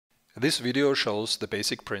This video shows the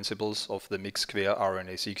basic principles of the Mix²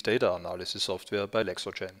 RNA-Seq data analysis software by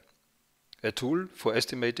Lexogen, a tool for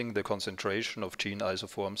estimating the concentration of gene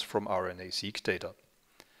isoforms from RNA-Seq data.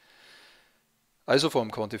 Isoform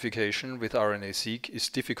quantification with RNA-Seq is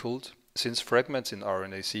difficult since fragments in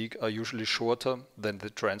RNA-Seq are usually shorter than the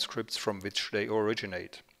transcripts from which they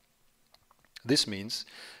originate. This means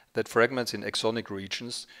that fragments in exonic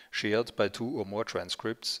regions shared by two or more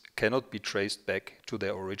transcripts cannot be traced back to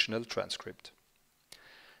their original transcript.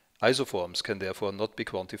 Isoforms can therefore not be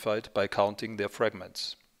quantified by counting their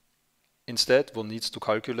fragments. Instead, one needs to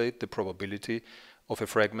calculate the probability of a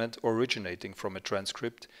fragment originating from a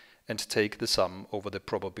transcript and take the sum over the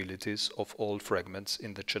probabilities of all fragments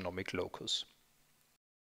in the genomic locus.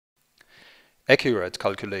 Accurate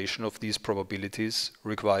calculation of these probabilities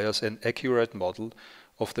requires an accurate model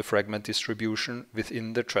of the fragment distribution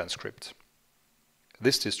within the transcript.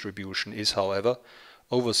 This distribution is, however,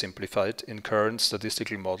 oversimplified in current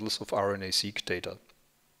statistical models of RNA-Seq data.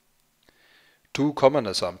 Two common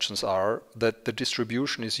assumptions are that the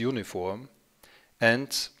distribution is uniform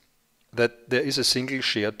and that there is a single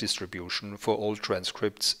shared distribution for all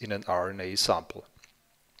transcripts in an RNA sample.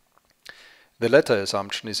 The latter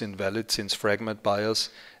assumption is invalid since fragment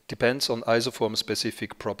bias depends on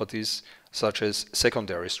isoform-specific properties such as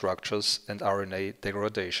secondary structures and RNA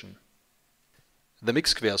degradation. The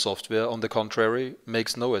Mix² software, on the contrary,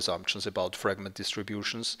 makes no assumptions about fragment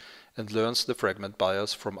distributions and learns the fragment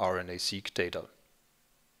bias from RNA-Seq data.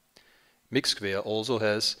 Mix² also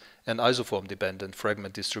has an isoform-dependent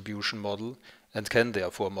fragment distribution model and can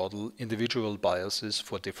therefore model individual biases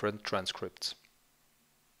for different transcripts.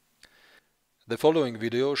 The following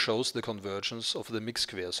video shows the convergence of the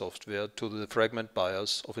Mix² software to the fragment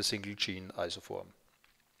bias of a single gene isoform.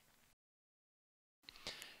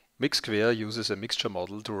 Mix² uses a mixture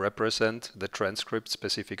model to represent the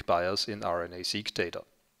transcript-specific bias in RNA-Seq data.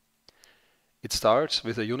 It starts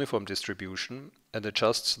with a uniform distribution and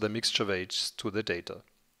adjusts the mixture weights to the data.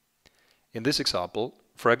 In this example,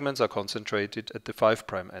 fragments are concentrated at the 5'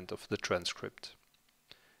 end of the transcript.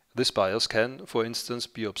 This bias can, for instance,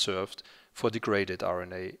 be observed for degraded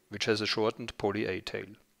RNA, which has a shortened poly-A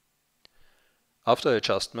tail. After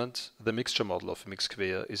adjustment, the mixture model of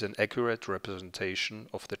Mix² is an accurate representation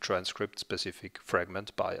of the transcript-specific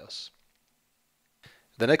fragment bias.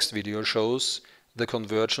 The next video shows the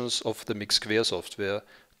convergence of the Mix² software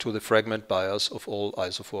to the fragment bias of all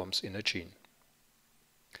isoforms in a gene.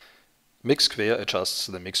 Mix² adjusts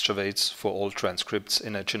the mixture weights for all transcripts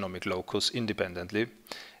in a genomic locus independently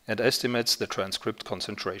and estimates the transcript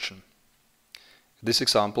concentration. This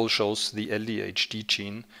example shows the LDHD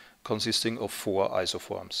gene consisting of 4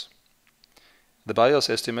 isoforms. The bias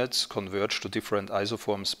estimates converge to different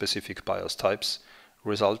isoform-specific bias types,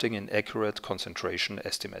 resulting in accurate concentration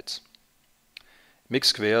estimates.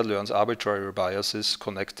 Mix² learns arbitrary biases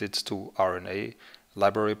connected to RNA,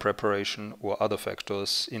 library preparation or other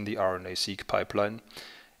factors in the RNA-Seq pipeline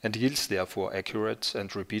and yields therefore accurate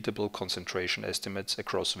and repeatable concentration estimates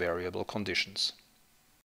across variable conditions.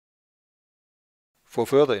 For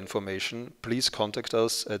further information, please contact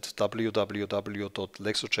us at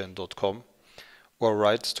www.lexogen.com or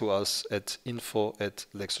write to us at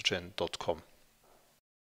info@lexogen.com.